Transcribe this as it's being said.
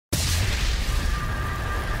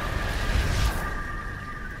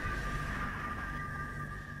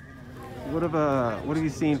What have you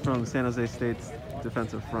seen from San Jose State's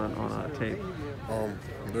defensive front on tape?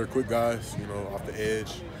 They're quick guys, off the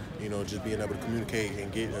edge. Just being able to communicate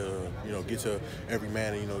and get to every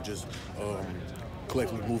man and, just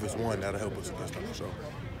collectively move as one. That'll help us against them, for sure.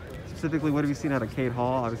 Specifically, what have you seen out of Cade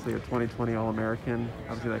Hall? Obviously, a 2020 All-American.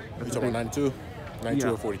 Obviously, You talking about 92? 92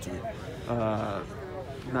 or 42?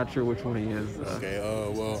 Not sure which one he is. Okay,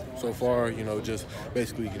 well, so far, just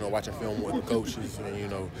basically, watching film with the coaches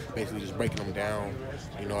and, basically just breaking them down.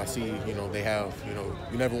 I see, they have,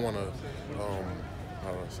 you never want to,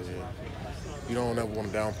 how do I say it? You don't ever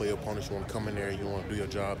want to downplay opponents. You want to come in there and you want to do your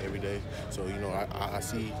job every day. So,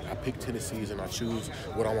 I pick tendencies and I choose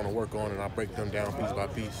what I want to work on and I break them down piece by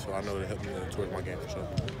piece. So I know it helped me towards my game for sure.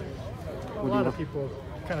 A lot of people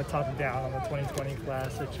kind of talking down on the 2020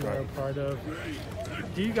 class that you are a part of.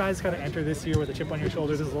 Do you guys kind of enter this year with a chip on your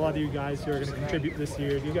shoulder? There's a lot of you guys who are going to contribute this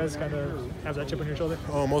year. Do you guys kind of have that chip on your shoulder?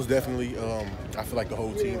 Most definitely. I feel like the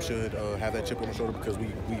whole team should have that chip on the shoulder because we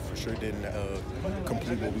for sure didn't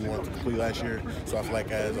complete what we wanted to complete last year. So I feel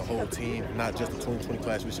like as a whole team, not just the 2020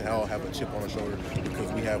 class, we should all have a chip on our shoulder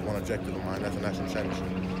because we have one objective in mind, that's a national championship.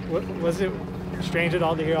 Was it strange at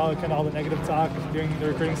all to hear all the negative talk during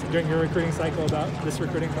your recruiting cycle about this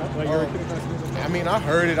recruiting class? I mean, I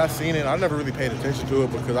heard it, I seen it. I never really paid attention to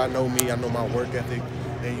it because I know me, I know my work ethic,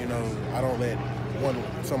 and I don't let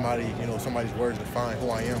somebody's words define who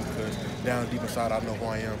I am because down deep inside I know who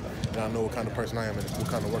I am and I know what kind of person I am and what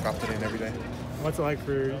kind of work I put in every day. What's it like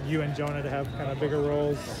for you and Jonah to have kind of bigger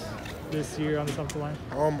roles this year on the offensive line?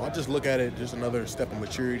 I just look at it just another step of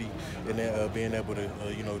maturity and then being able to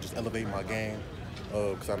just elevate my game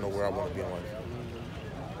because I know where I want to be in life.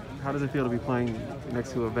 How does it feel to be playing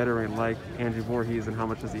next to a veteran like Andrew Voorhees, and how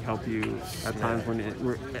much does he help you at times when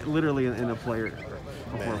we're literally in a player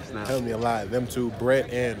performance snap? Helped me a lot. Them two, Brett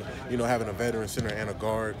and having a veteran center and a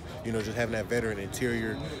guard, just having that veteran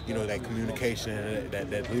interior, that communication,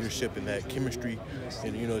 that leadership and that chemistry,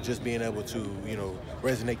 and just being able to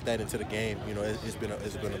resonate that into the game. It's been a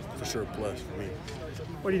for sure plus for me.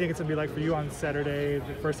 What do you think it's gonna be like for you on Saturday,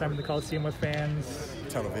 the first time in the Coliseum with fans?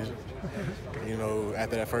 Television.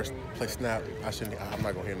 After that first play snap, I'm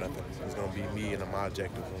not gonna hear nothing. It's gonna be me and my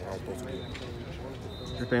objective and what I'm supposed to do.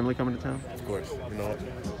 Your family coming to town? Of course.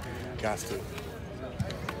 Got to.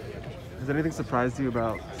 Has anything surprised you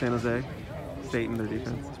about San Jose State and their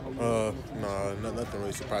defense? No, nothing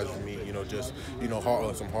really surprises me. Just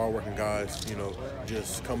some hard-working guys.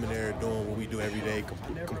 Just coming there doing what we do every day.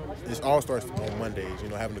 It all starts on Mondays.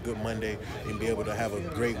 Having a good Monday and be able to have a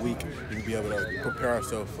great week and be able to prepare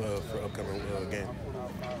ourselves for upcoming game.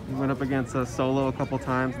 He went up against Solo a couple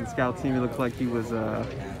times, and scout team. He looked like he was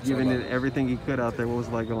giving it everything he could out there. What was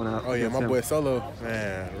it like going out? Oh yeah, my boy Solo,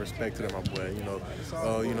 man, respect to that, my boy.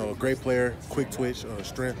 A great player, quick twitch,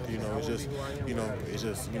 strength. It's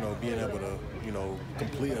just being able to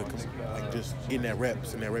complete just getting that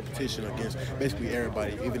reps and that repetition against basically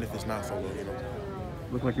everybody, even if it's not Solo.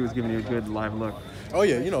 Looked like he was giving you a good live look. Oh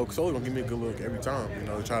yeah, Solo gonna give me a good look every time.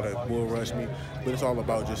 Try to bull rush me, but it's all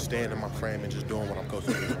about just staying in my frame and just doing what I'm supposed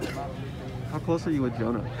to do. How close are you with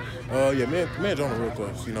Jonah? Yeah, me and Jonah are real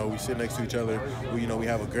close. We sit next to each other. We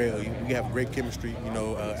have a great chemistry.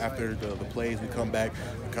 After the plays, we come back,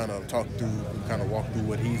 we kind of talk through, we kind of walk through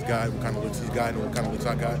what he's got, what kind of looks he's got, and what kind of looks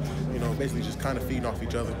I got. Basically just kind of feeding off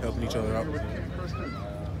each other, helping each other out.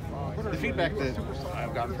 The feedback that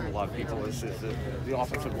I've gotten from a lot of people is that the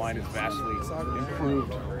offensive line has vastly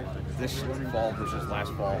improved this fall versus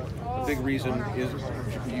last fall. The big reason is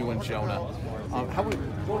you and Jonah.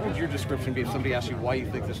 What would your description be if somebody asked you why you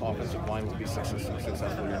think this offensive line will be successful here in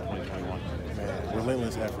 2021? Man,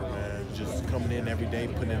 relentless effort, man. Just coming in every day,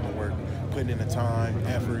 putting in the work, putting in the time,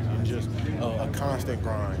 effort, and just a constant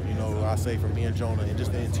grind. I say for me and Jonah and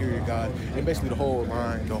just the interior guy, and basically the whole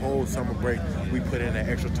line, the whole summer break, we put in that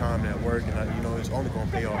extra time and that work, and it's only going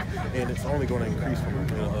to pay off, and it's only going to increase from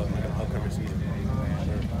the upcoming season.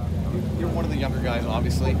 You're one of the younger guys,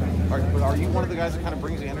 obviously. Are you one of the guys that kind of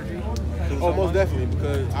brings the energy? Oh, most definitely,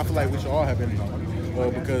 because I feel like we should all have energy.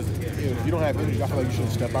 Because if you don't have energy, I feel like you should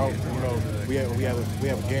step out. We have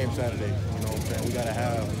a game Saturday. You know what I'm saying? We gotta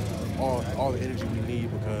have all the energy we need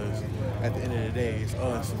because at the end of the day, it's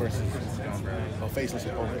us versus a faceless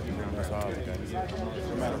opponent. That's how I look at it.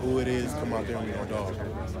 No matter who it is, come out there and be on dog.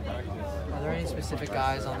 Are there any specific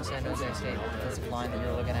guys on the San Jose State defensive line that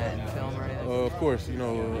you're looking at in film or anything? Of course,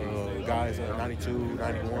 guys 92,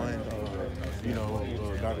 91.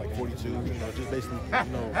 Guys like 42. Just basically,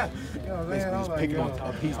 basically just picking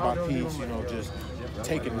on piece by piece. Just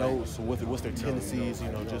taking notes, what's their tendencies, you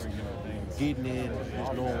know, just getting in,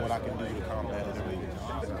 just knowing what I can do to combat it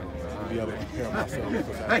and be able to prepare myself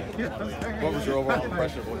for that. What was your overall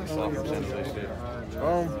impression of what you saw from San Jose State?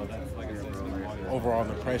 Overall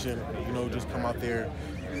impression, you know, just come out there,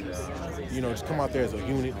 as a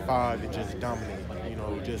unit 5 and just dominate. You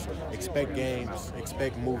know, just expect games,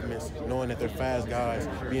 expect movements, knowing that they're fast guys,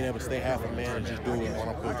 being able to stay half a man and just doing what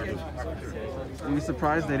I'm supposed to do. Are you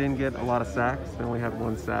surprised they didn't get a lot of sacks? They only had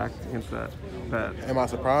 1 sack against that. Am I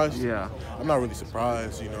surprised? Yeah. I'm not really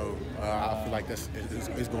surprised, you know. I feel like it's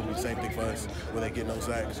going to be the same thing for us, where they get no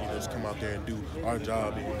sacks, you know, just come out there and do our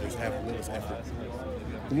job and just have a little effort.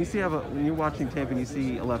 When you're watching tape and you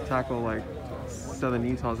see a left tackle like Southern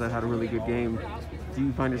Utah's that had a really good game, do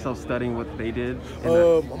you find yourself studying what they did?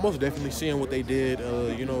 I'm most definitely seeing what they did,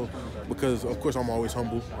 you know, because, of course, I'm always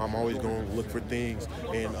humble. I'm always going to look for things,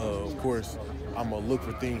 and, of course, I'm going to look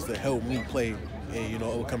for things to help me play, and, you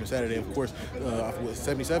know, coming Saturday. Of course,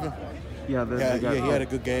 77? Yeah, he had a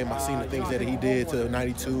good game. I seen the things that he did to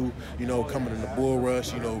 92, you know, coming in the bull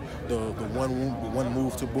rush, you know, the one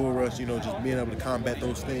move to bull rush, you know, just being able to combat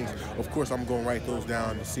those things. Of course, I'm going to write those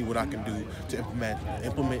down and see what I can do to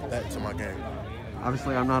implement that to my game.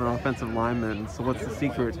 Obviously, I'm not an offensive lineman, so what's the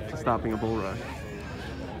secret to stopping a bull rush?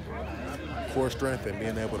 Core strength and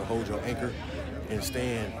being able to hold your anchor and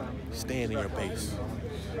stand in your base.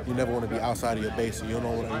 You never want to be outside of your base, and you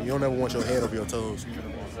don't ever want your head over your toes.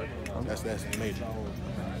 That's major.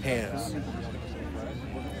 Hands.